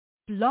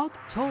Blog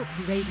Talk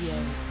Radio.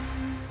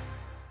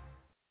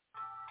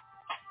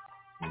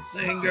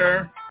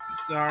 Singer,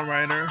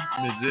 songwriter,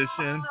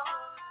 musician,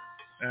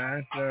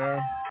 actor,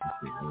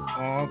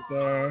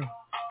 author,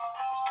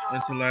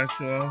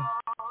 intellectual,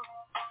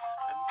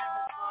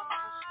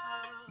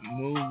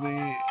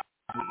 movie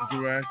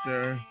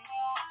director,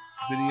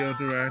 video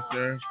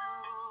director,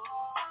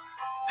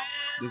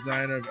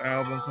 designer of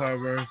album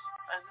covers,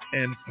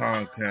 and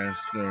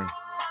podcaster.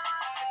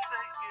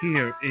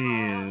 Here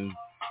is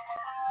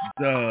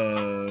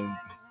Dove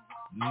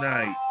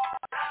Night.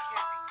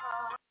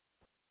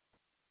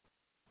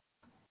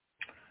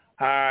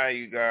 Hi,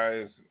 you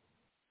guys.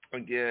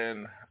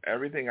 Again,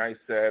 everything I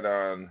said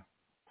on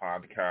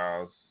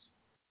podcasts,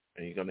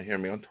 and you're going to hear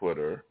me on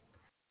Twitter,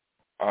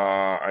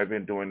 I've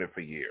been doing it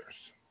for years.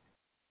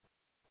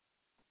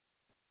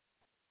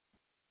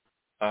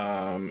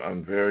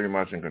 I'm very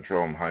much in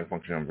control. I'm high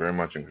functioning. I'm very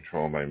much in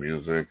control of my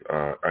music.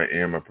 I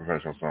am a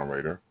professional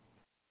songwriter.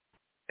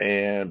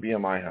 And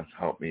BMI has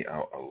helped me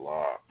out a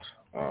lot.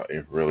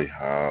 It really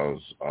has.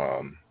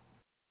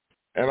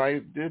 And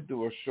I did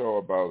do a show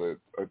about it,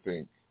 I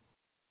think,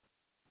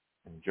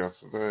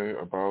 yesterday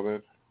about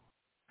it.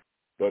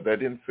 But I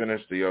didn't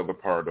finish the other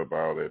part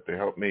about it. They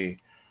helped me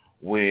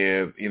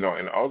with,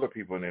 and other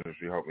people in the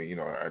industry helped me,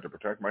 I had to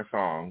protect my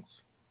songs.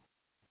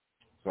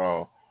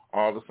 So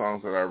all the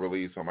songs that I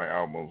release on my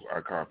albums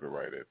are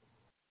copyrighted.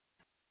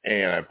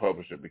 And I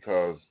published it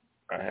because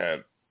I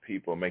had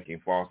people making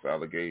false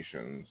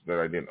allegations that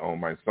I didn't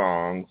own my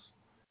songs,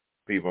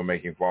 people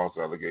making false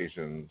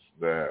allegations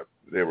that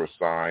they were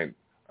signed.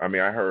 I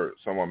mean, I heard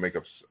someone make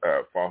a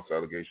false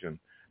allegation.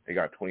 They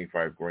got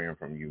 $25,000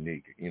 from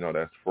Unique.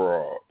 That's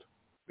fraud.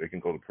 They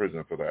can go to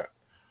prison for that.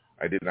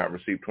 I did not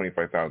receive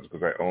 $25,000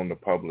 because I own the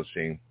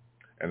publishing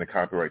and the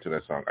copyright to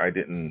that song. I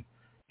didn't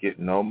get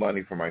no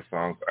money for my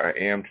songs. I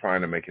am trying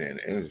to make it an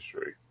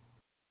industry.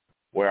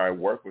 Where I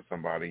work with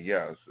somebody,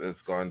 yes,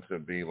 it's going to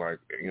be like,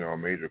 a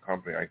major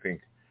company. I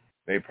think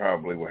they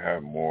probably will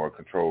have more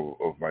control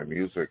of my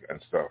music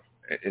and stuff.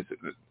 It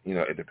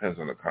depends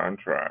on the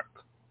contract.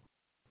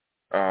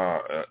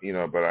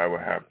 But I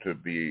would have to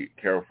be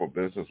careful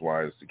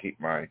business-wise to keep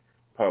my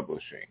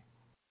publishing.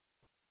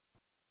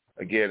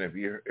 Again,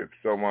 if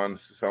someone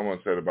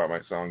said about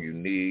my song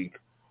Unique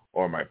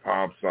or my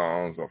pop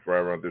songs or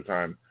Forever Other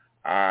Time,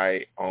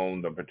 I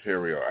own the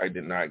material. I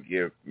did not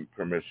give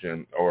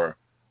permission or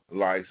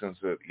license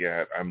it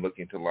yet. I'm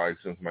looking to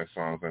license my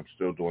songs. I'm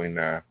still doing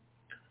that.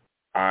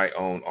 I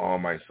own all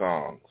my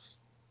songs,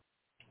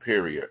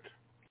 period.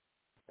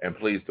 And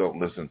please don't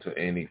listen to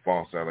any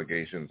false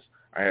allegations.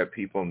 I had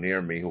people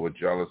near me who were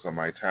jealous of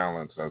my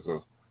talents as a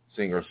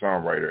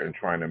singer-songwriter and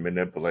trying to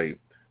manipulate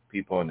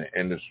people in the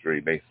industry,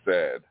 they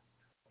said,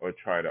 or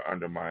try to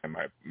undermine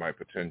my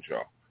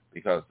potential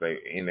because they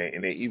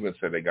even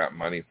said they got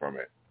money from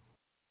it.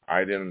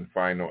 I didn't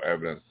find no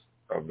evidence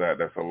of that.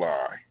 That's a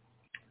lie.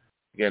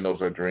 Again,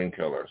 those are dream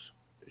killers.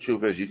 The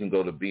truth is, you can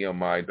go to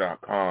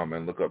BMI.com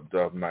and look up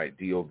Dove Night,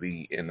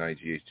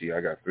 DOVNIGHT.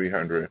 I got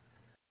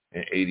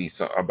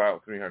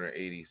about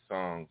 380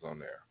 songs on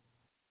there.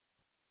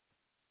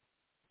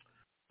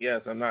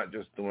 Yes, I'm not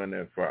just doing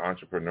it for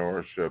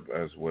entrepreneurship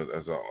as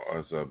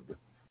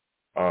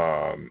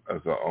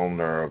an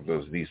owner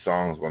of these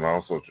songs, but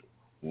also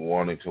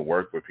wanting to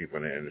work with people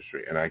in the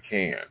industry, and I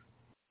can,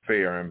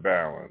 fair and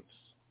balanced.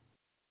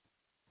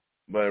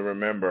 But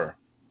remember,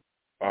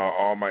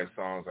 all my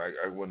songs,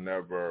 I would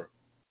never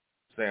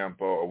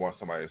sample or want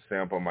somebody to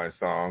sample my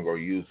song or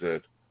use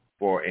it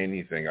for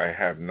anything. I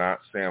have not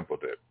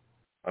sampled it.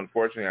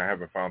 Unfortunately, I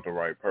haven't found the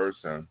right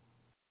person.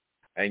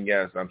 And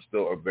yes, I'm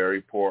still a very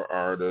poor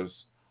artist.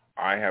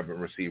 I haven't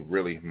received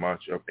really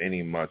much.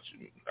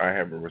 I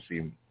haven't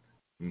received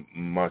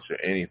much of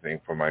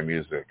anything for my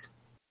music.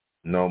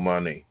 No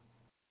money.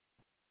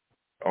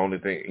 Only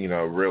thing,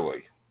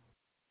 really,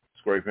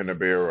 scraping the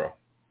barrel.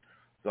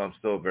 So I'm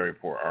still a very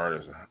poor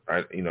artist.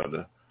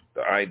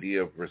 The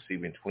idea of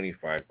receiving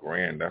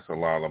 $25,000, that's a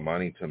lot of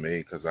money to me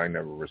because I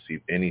never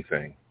received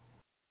anything.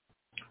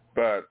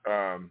 But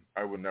I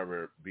would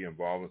never be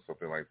involved in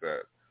something like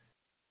that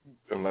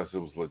unless it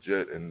was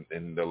legit.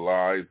 And the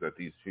lies that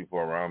these people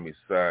around me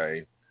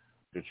say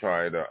to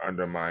try to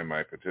undermine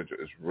my potential,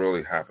 it's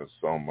really happens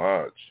so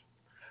much.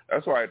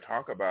 That's why I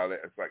talk about it.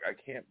 It's like I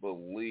can't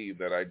believe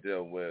that I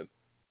deal with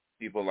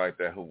people like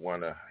that who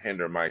want to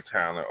hinder my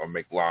talent or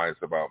make lies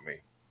about me.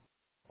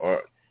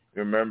 Or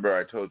remember,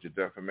 I told you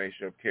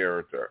defamation of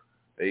character.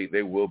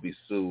 They will be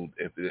sued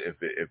if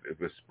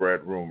it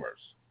spread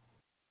rumors.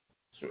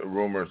 So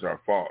rumors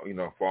are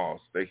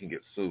false. They can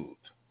get sued.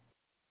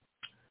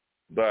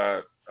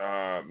 But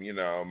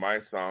my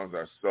songs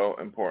are so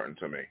important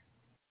to me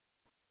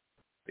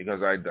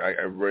because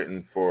I've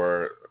written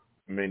for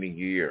many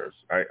years.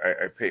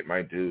 I paid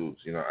my dues.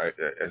 I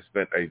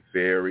spent a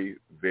very,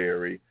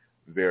 very,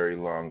 very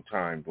long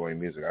time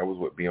doing music. I was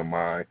with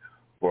BMI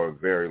for a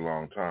very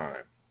long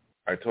time.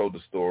 I told the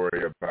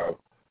story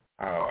about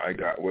how I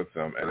got with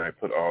them, and I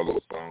put all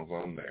those songs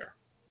on there.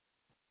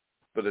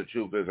 But the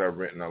truth is I've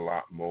written a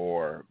lot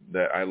more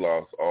that I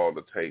lost all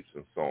the tapes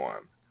and so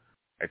on.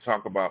 I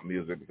talk about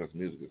music because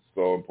music is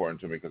so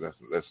important to me because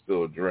that's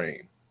still a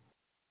dream.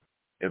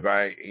 If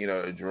I,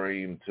 a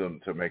dream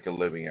to make a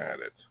living at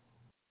it.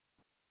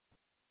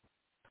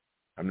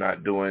 I'm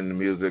not doing the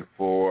music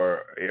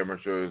for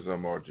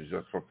amateurism or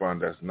just for fun.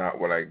 That's not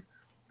what I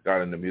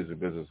got in the music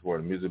business for.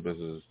 The music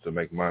business is to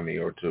make money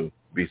or to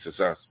be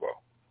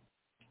successful.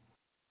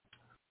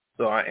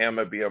 So I am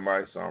a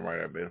BMI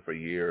songwriter. I've been for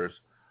years.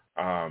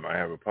 I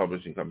have a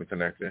publishing company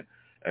connected.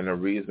 And the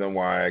reason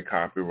why I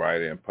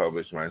copyrighted and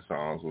published my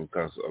songs was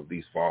because of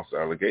these false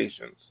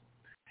allegations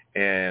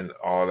and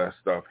all that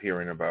stuff,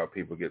 hearing about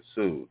people get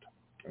sued.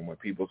 And when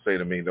people say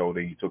to me, though,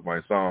 that you took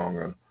my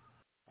song,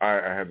 I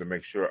have to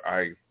make sure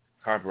I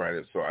copyright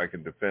it so I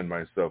can defend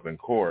myself in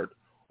court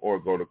or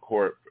go to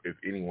court if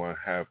anyone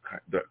have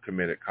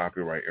committed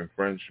copyright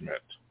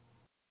infringement.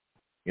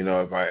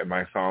 If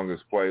my song is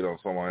played on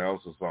someone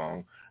else's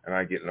song and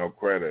I get no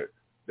credit,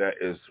 that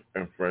is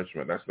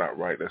infringement. That's not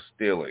right. That's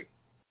stealing.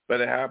 But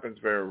it happens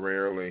very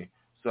rarely.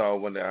 So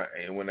when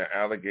the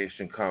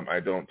allegation comes, I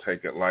don't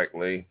take it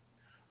lightly,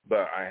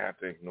 but I have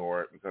to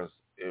ignore it because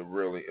it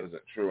really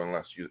isn't true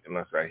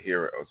unless I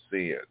hear it or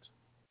see it.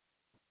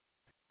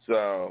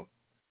 So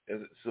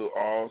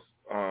all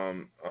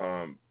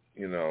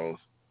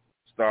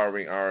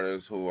starving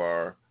artists who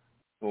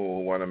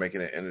want to make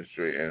it in the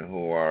industry and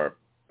who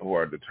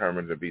are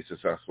determined to be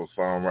successful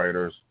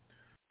songwriters,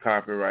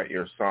 copyright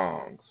your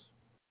songs.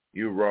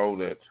 You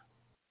wrote it,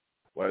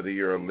 whether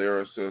you're a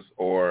lyricist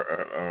or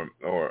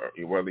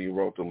whether you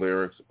wrote the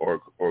lyrics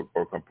or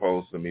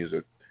composed the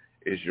music,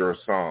 is your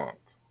song.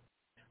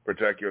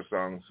 Protect your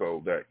song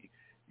so that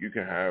you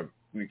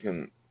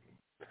can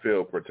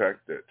feel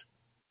protected.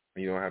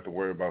 You don't have to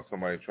worry about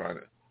somebody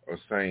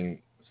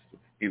saying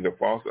either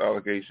false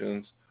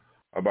allegations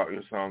about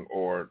your song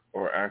or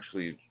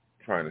actually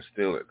trying to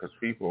steal it. Because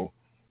people,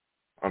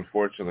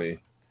 unfortunately,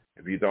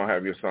 if you don't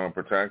have your song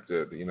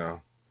protected,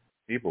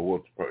 people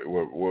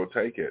will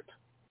take it,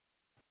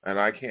 and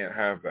I can't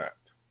have that.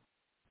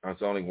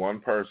 It's only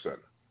one person,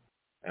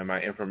 and my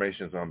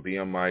information is on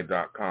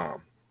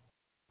BMI.com.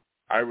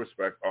 I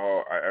respect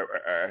all.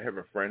 I have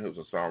a friend who's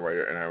a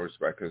songwriter, and I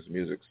respect his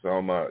music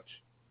so much.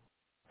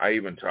 I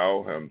even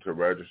told him to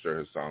register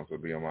his songs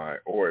with BMI,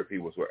 or if he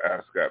was with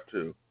ASCAP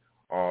too,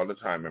 all the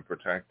time and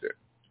protect it.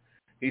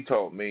 He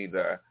told me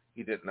that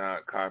he did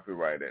not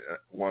copyright it.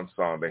 One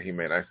song that he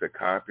made, I said,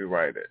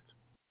 copyright it.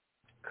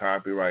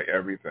 Copyright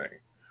everything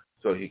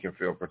so he can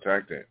feel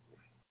protected.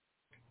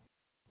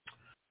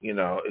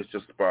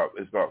 It's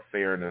about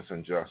fairness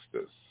and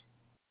justice.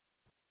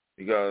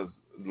 Because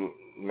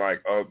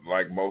like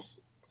most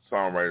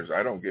songwriters,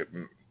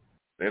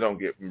 they don't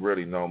get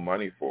really no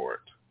money for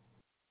it.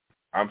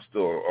 I'm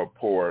still a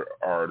poor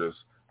artist.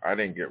 I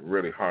didn't get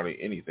really hardly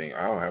anything.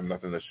 I don't have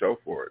nothing to show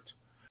for it.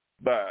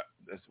 But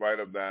in spite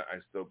of that, I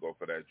still go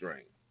for that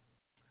dream.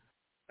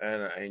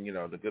 And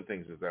the good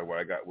things is that what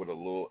I got with a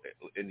little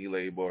indie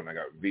label, and I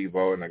got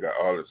Vivo, and I got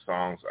all the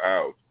songs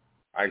out,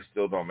 I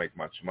still don't make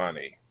much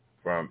money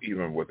from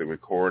even with the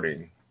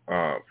recording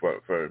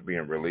for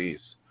being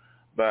released.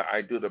 But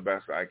I do the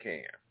best I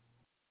can.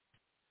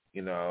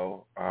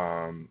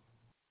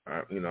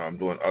 I'm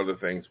doing other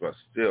things, but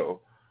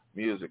still,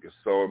 music is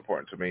so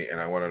important to me, and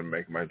I wanted to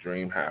make my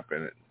dream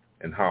happen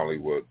in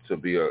Hollywood to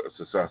be a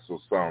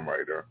successful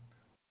songwriter.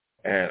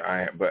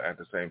 But at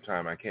the same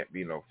time, I can't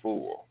be no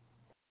fool.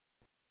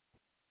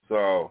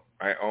 So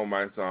I own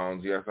my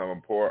songs. Yes, I'm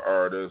a poor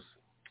artist.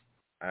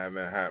 I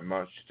haven't had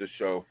much to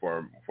show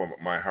for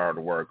my hard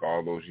work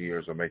all those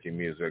years of making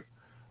music,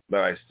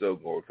 but I still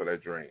go for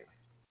that dream.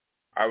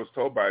 I was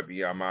told by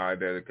BMI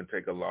that it can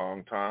take a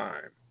long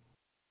time.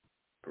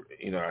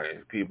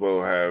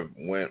 People have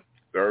went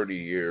 30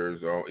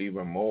 years or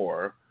even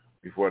more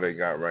before they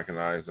got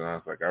recognized, and I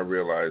was like, I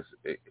realized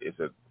it's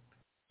a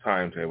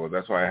timetable.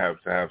 That's why I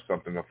have to have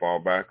something to fall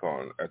back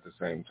on at the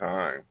same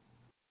time,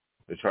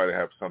 to try to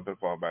have something to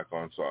fall back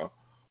on. So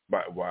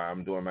but while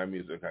I'm doing my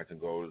music, I can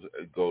go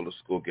to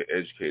school, get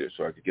educated,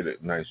 so I can get a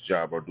nice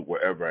job or do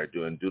whatever I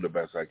do and do the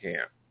best I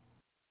can.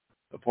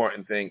 The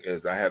important thing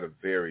is I had a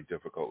very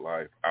difficult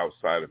life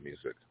outside of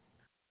music.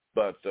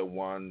 But the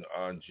one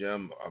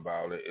gem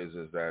about it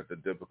is that the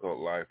difficult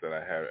life that I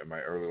had in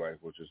my early life,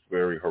 which is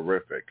very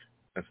horrific,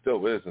 and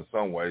still is in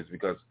some ways,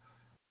 because,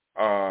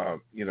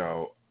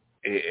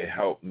 it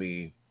helped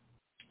me,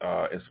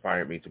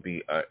 inspired me to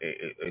be a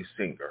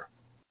singer,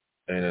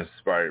 and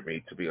inspired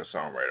me to be a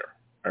songwriter.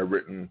 I've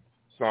written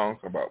songs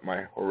about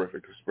my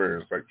horrific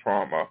experience, like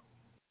trauma,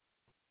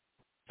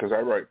 because I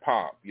write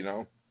pop,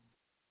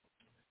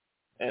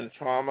 And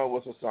Trauma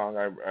was a song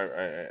I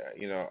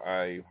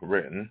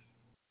written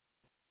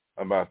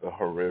about the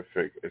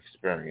horrific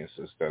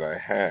experiences that I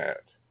had.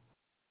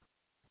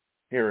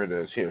 Here it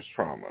is. Here's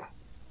Trauma.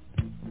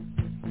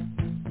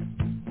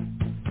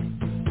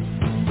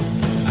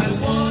 I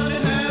want to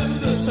have a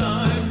good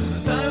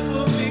time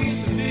for me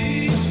to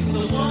be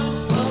the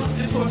one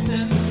most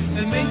important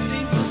and makes me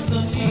feel so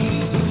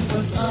neat.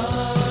 But I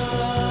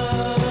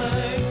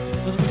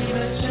will need a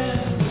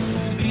chance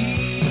to be,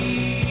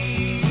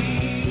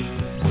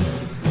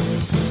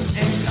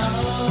 and I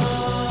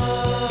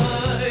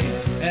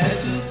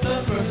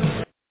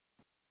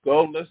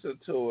Go listen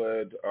to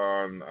it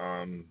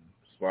on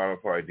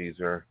Spotify,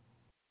 Deezer.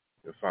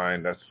 You'll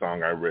find that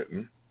song I've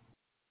written.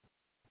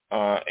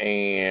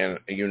 And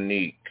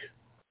Unique.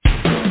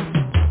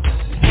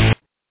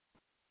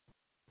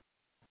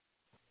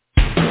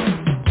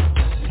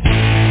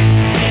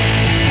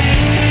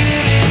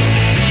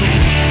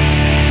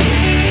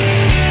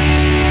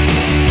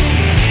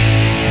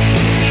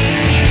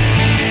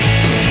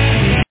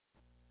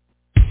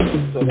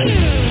 So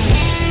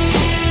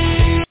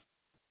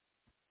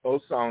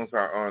those songs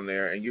are on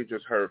there, and you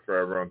just heard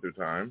Forever On Through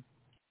Time.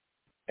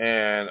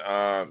 And,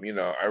 I've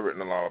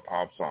written a lot of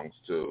pop songs,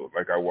 too.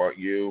 Like I Want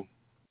You.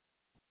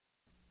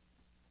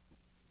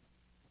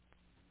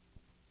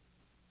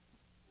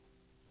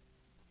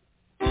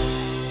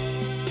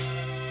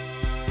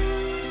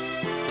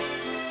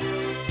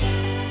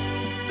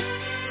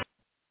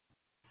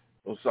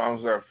 Those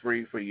songs are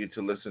free for you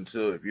to listen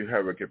to. If you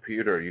have a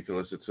computer, you can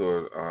listen to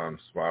it on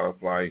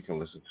Spotify. You can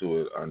listen to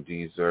it on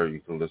Deezer. You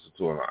can listen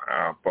to it on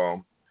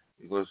Apple.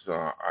 You can listen to it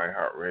on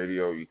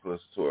iHeartRadio. You can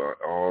listen to it on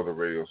all the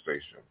radio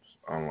stations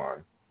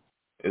online.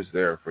 It's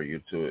there for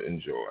you to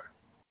enjoy.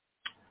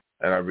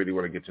 And I really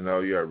want to get to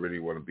know you. I really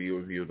want to be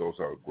with you. Those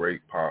are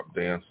great pop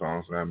dance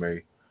songs that I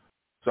made.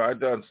 So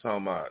I've done so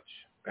much.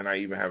 And I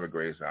even have a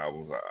greatest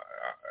albums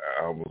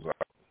out.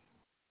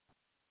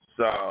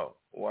 So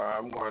what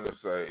I'm going to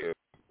say is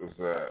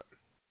that,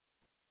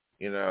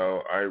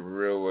 I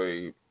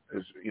really,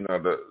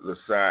 the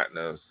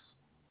sadness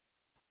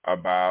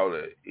about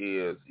it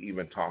is,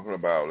 even talking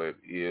about it,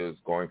 is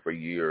going for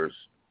years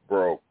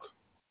broke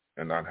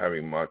and not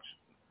having much,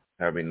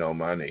 having no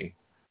money,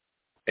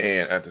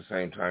 and at the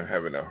same time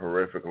having a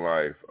horrific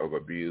life of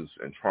abuse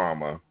and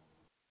trauma,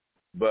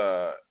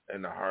 but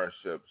in the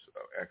hardships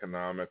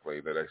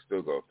economically that I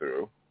still go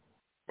through. In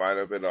spite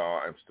of it all,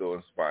 I'm still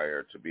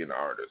inspired to be an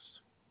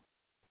artist.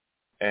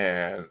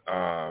 And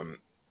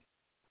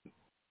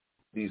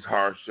these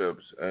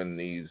hardships and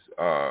these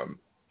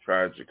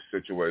tragic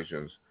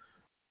situations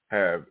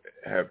have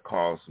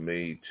caused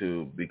me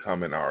to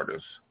become an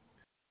artist.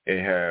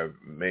 It have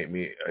made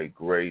me a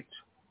great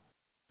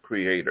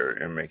creator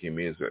in making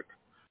music.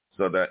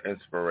 So that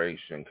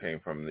inspiration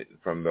came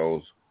from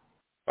those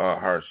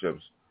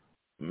hardships,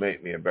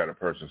 made me a better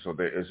person. So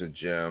there is a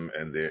gem,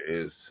 and there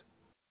is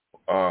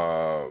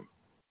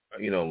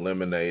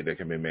lemonade that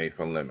can be made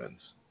from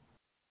lemons.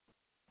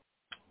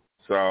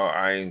 So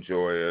I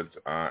enjoy it.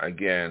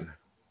 Again,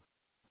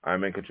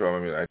 I'm in control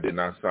of it. I did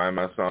not sign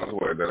my songs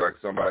away. That, like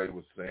somebody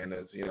was saying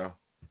this,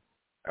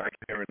 I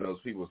keep hearing those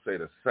people say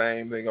the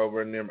same thing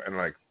over and over, and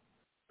like,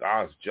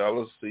 it's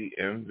jealousy,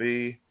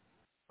 envy,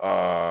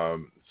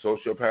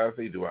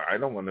 sociopathy. I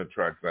don't want to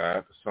attract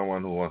that.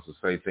 Someone who wants to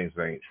say things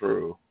that ain't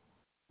true.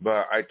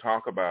 But I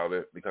talk about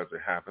it because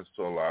it happens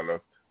to a lot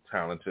of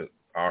talented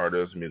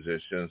artists,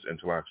 musicians,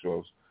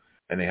 intellectuals,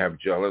 and they have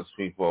jealous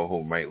people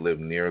who might live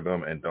near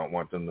them and don't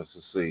want them to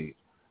succeed.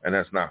 And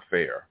that's not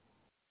fair.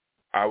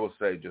 I would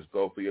say just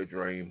go for your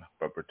dream,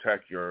 but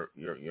protect your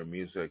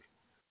music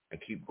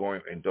and keep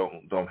going, and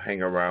don't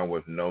hang around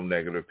with no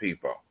negative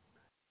people.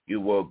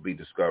 You will be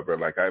discovered.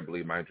 Like I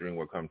believe my dream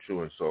will come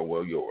true, and so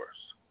will yours.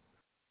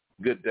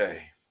 Good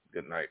day.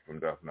 Good night from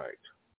Duff Night.